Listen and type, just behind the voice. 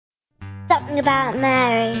Something about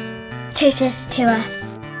Mary. Totus2us.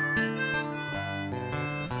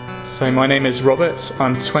 So my name is Robert,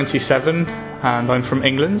 I'm 27 and I'm from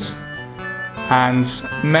England. And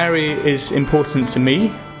Mary is important to me,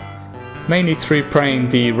 mainly through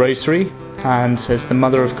praying the Rosary, and as the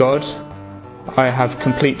Mother of God, I have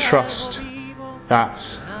complete trust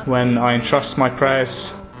that when I entrust my prayers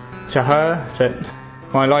to her,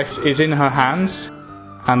 that my life is in her hands,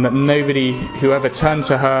 and that nobody who ever turned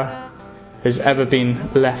to her has ever been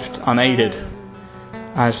left unaided.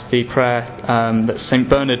 As the prayer that St.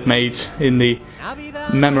 Bernard made in the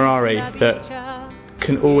Memorare, that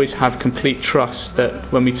can always have complete trust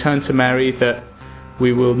that when we turn to Mary, that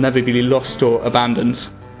we will never be lost or abandoned.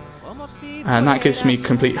 And that gives me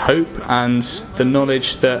complete hope and the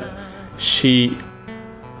knowledge that she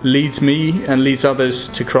leads me and leads others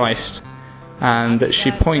to Christ, and that she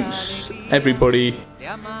points everybody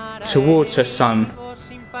towards her Son.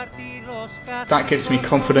 That gives me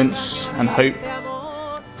confidence and hope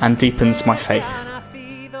and deepens my faith.